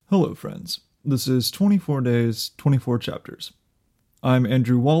Hello, friends. This is 24 Days, 24 Chapters. I'm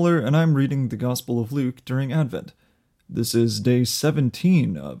Andrew Waller, and I'm reading the Gospel of Luke during Advent. This is day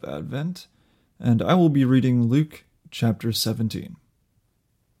 17 of Advent, and I will be reading Luke chapter 17.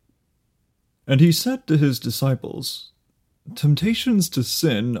 And he said to his disciples, "Temptations to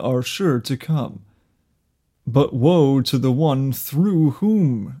sin are sure to come, but woe to the one through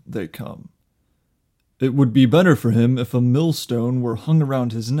whom they come. It would be better for him if a millstone were hung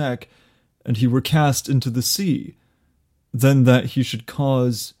around his neck and he were cast into the sea, than that he should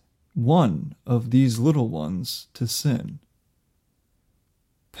cause one of these little ones to sin.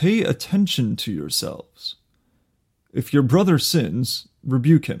 Pay attention to yourselves. If your brother sins,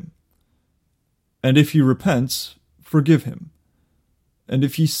 rebuke him. And if he repents, forgive him. And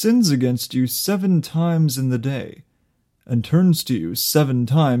if he sins against you 7 times in the day, and turns to you 7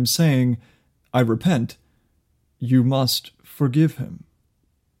 times, saying, 'I repent,' you must forgive him."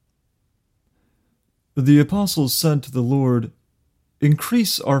 The apostles said to the Lord,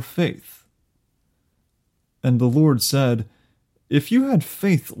 "Increase our faith." And the Lord said, "If you had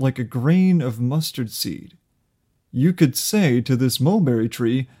faith like a grain of mustard seed, you could say to this mulberry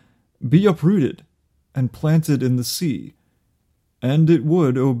tree, 'Be uprooted and planted in the sea,' and it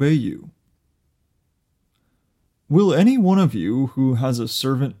would obey you. Will any one of you who has a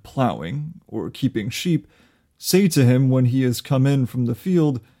servant plowing or keeping sheep say to him when he has come in from the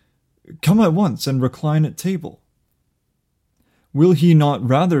field, 'Come at once and recline at table'? Will he not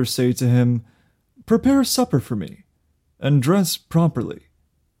rather say to him, 'Prepare supper for me, and dress properly,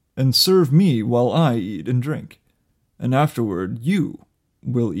 and serve me while I eat and drink, and afterward you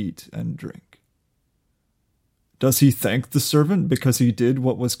will eat and drink'? Does he thank the servant because he did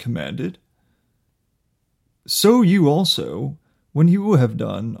what was commanded? So you also, when you have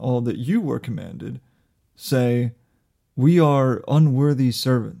done all that you were commanded, say, 'We are unworthy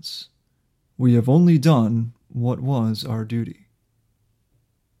servants. We have only done what was our duty.'"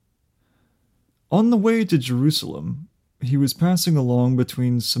 On the way to Jerusalem, he was passing along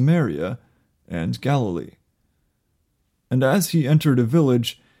between Samaria and Galilee. And as he entered a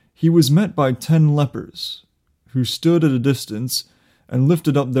village, he was met by 10 lepers, who stood at a distance and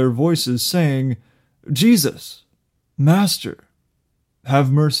lifted up their voices, saying, "Jesus, Master,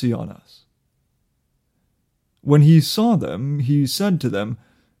 have mercy on us." When he saw them, he said to them,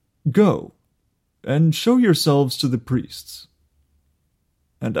 "Go, and show yourselves to the priests."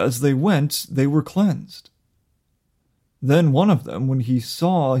 And as they went, they were cleansed. Then one of them, when he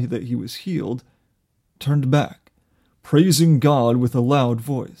saw that he was healed, turned back, praising God with a loud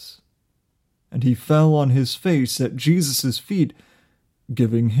voice. And he fell on his face at Jesus' feet,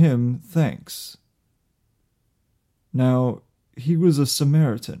 giving him thanks. Now he was a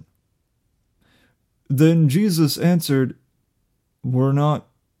Samaritan. Then Jesus answered, "Were not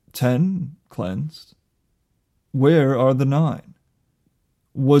 10 cleansed? Where are the 9?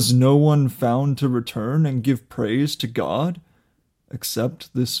 Was no one found to return and give praise to God,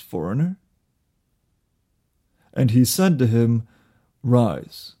 except this foreigner?" And he said to him,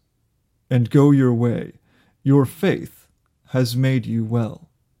 "Rise, and go your way. Your faith has made you well."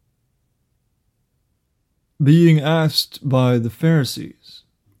 Being asked by the Pharisees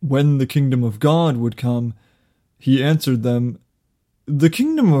when the kingdom of God would come, he answered them, "The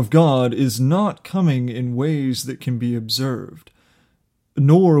kingdom of God is not coming in ways that can be observed,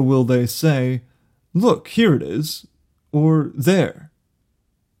 nor will they say, 'Look, here it is,' or 'there.'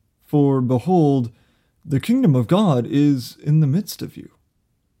 For behold, the kingdom of God is in the midst of you."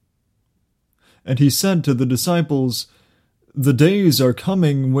 And he said to the disciples, "The days are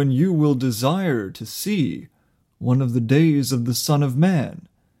coming when you will desire to see one of the days of the Son of Man,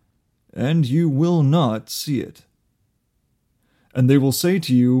 and you will not see it. And they will say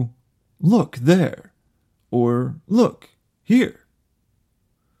to you, 'Look there,' or 'Look here.'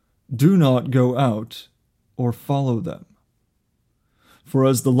 Do not go out or follow them. For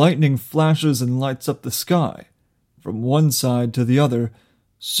as the lightning flashes and lights up the sky, from one side to the other,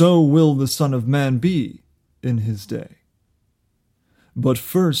 so will the Son of Man be in his day. But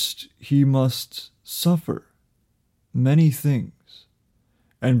first he must suffer many things,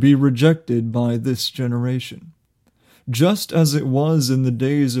 and be rejected by this generation. Just as it was in the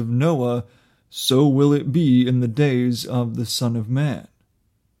days of Noah, so will it be in the days of the Son of Man.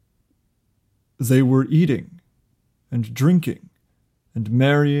 They were eating and drinking and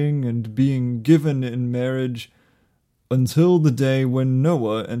marrying and being given in marriage until the day when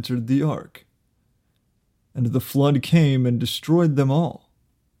Noah entered the ark, and the flood came and destroyed them all.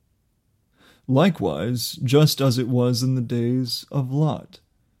 Likewise, just as it was in the days of Lot,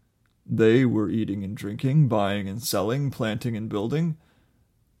 they were eating and drinking, buying and selling, planting and building.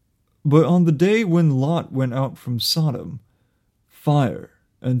 But on the day when Lot went out from Sodom, fire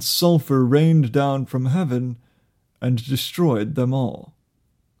and sulfur rained down from heaven and destroyed them all.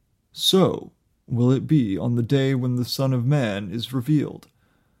 So will it be on the day when the Son of Man is revealed.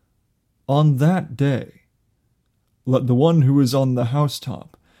 On that day, let the one who is on the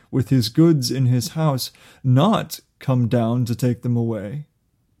housetop, with his goods in his house, not come down to take them away.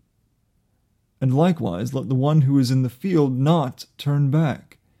 And likewise, let the one who is in the field not turn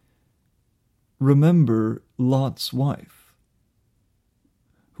back. Remember Lot's wife.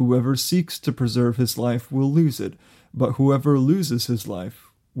 Whoever seeks to preserve his life will lose it, but whoever loses his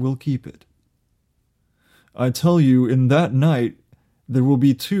life will keep it. I tell you, in that night there will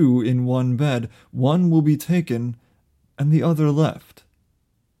be two in one bed, one will be taken and the other left.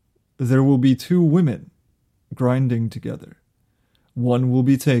 There will be two women grinding together, one will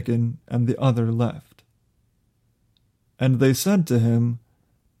be taken and the other left. And they said to him,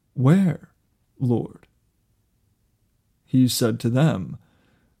 Where, Lord? He said to them,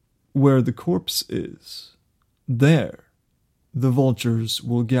 Where the corpse is, there the vultures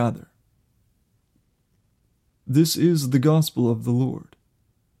will gather. This is the gospel of the Lord.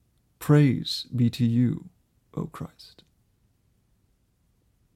 Praise be to you, O Christ.